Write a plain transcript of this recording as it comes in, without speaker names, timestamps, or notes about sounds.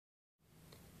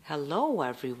Hello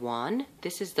everyone,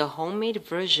 this is the homemade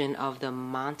version of the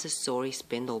Montessori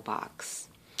Spindle Box.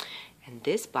 And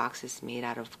this box is made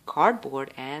out of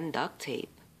cardboard and duct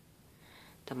tape.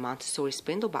 The Montessori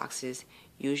Spindle Boxes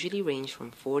usually range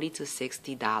from $40 to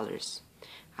 $60.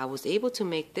 I was able to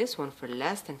make this one for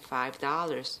less than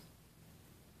 $5.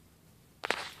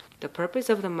 The purpose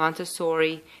of the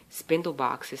Montessori Spindle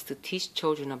Box is to teach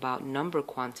children about number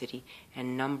quantity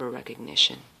and number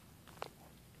recognition.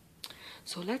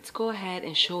 So let's go ahead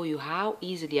and show you how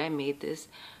easily I made this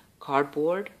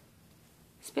cardboard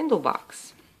spindle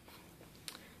box.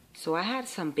 So I had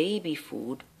some baby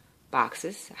food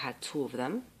boxes, I had 2 of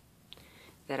them,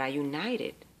 that I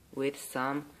united with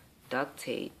some duct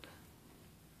tape.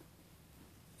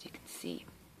 As you can see,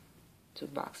 2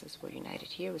 boxes were united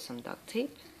here with some duct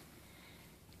tape.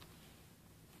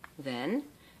 Then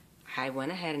I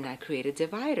went ahead and I created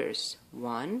dividers.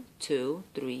 1, 2,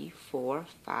 3, 4,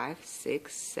 5,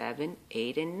 6, 7,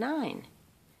 8, and 9.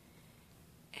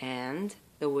 And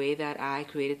the way that I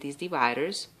created these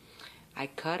dividers, I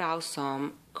cut out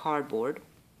some cardboard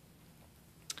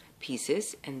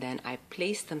pieces and then I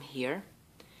placed them here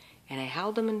and I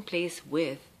held them in place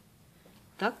with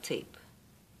duct tape.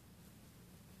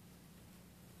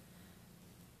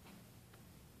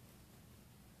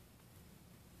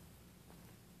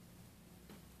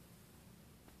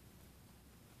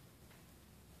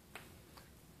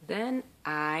 Then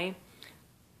I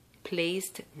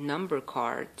placed number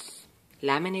cards,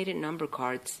 laminated number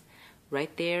cards,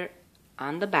 right there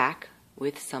on the back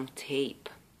with some tape.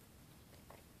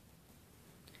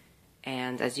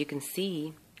 And as you can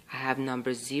see, I have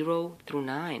numbers 0 through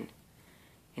 9.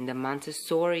 In the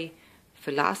Montessori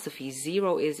philosophy,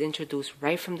 0 is introduced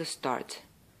right from the start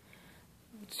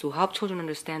to help children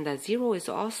understand that 0 is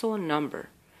also a number.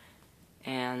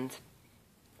 And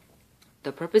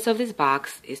the purpose of this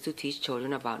box is to teach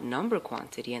children about number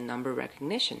quantity and number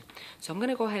recognition. So I'm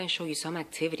going to go ahead and show you some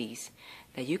activities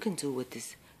that you can do with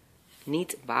this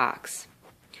neat box.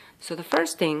 So the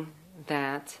first thing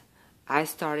that I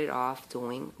started off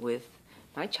doing with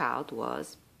my child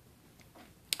was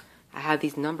I have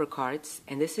these number cards,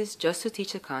 and this is just to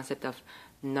teach the concept of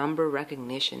number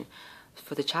recognition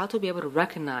for the child to be able to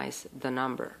recognize the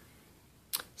number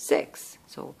 6.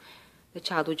 So the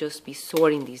child will just be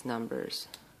sorting these numbers.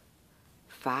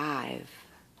 5,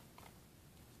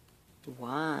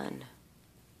 1,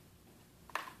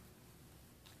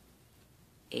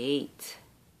 8,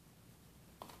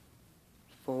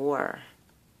 4,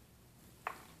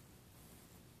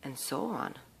 and so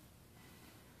on.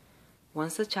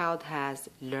 Once the child has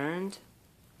learned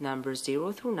numbers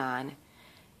 0 through 9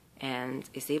 and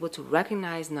is able to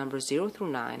recognize numbers 0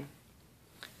 through 9,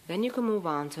 then you can move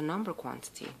on to number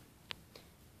quantity.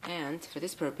 And for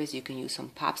this purpose, you can use some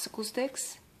popsicle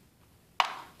sticks,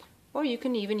 or you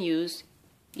can even use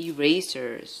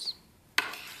erasers.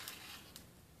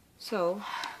 So,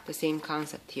 the same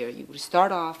concept here. You would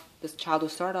start off, this child will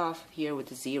start off here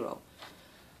with a 0.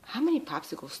 How many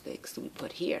popsicle sticks do we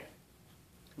put here?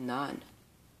 None.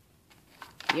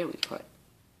 Here we put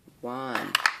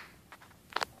 1,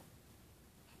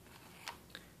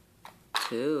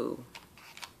 2,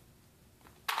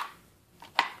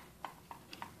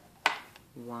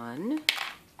 1,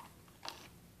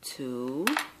 2,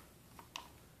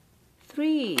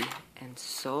 3, and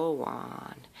so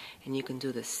on. And you can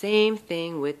do the same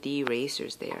thing with the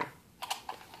erasers there.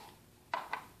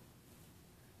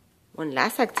 One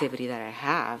last activity that I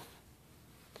have,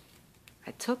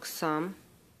 I took some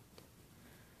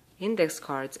index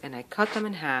cards and I cut them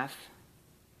in half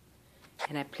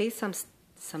and I placed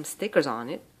some stickers on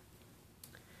it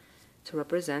to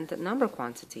represent the number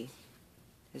quantity.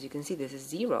 As you can see, this is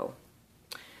 0.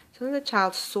 So then the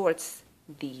child sorts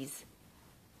these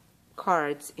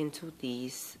cards into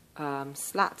these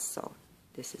slots. So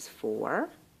this is 4,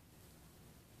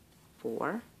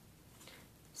 4,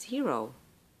 0.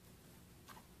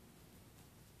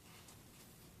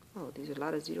 Oh, these are a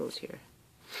lot of zeros here.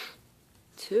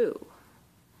 2,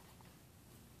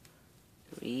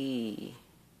 3,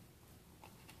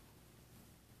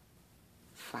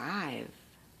 5,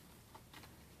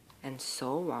 and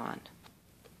so on.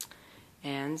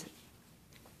 And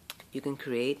you can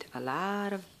create a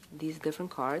lot of these different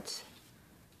cards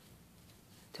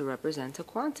to represent the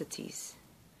quantities.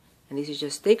 And these are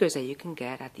just stickers that you can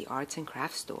get at the arts and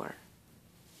crafts store.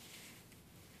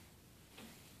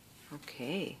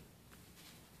 Okay.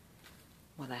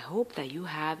 Well, I hope that you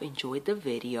have enjoyed the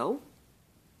video.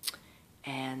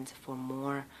 And for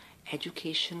more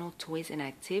educational toys and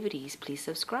activities, please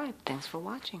subscribe. Thanks for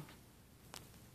watching.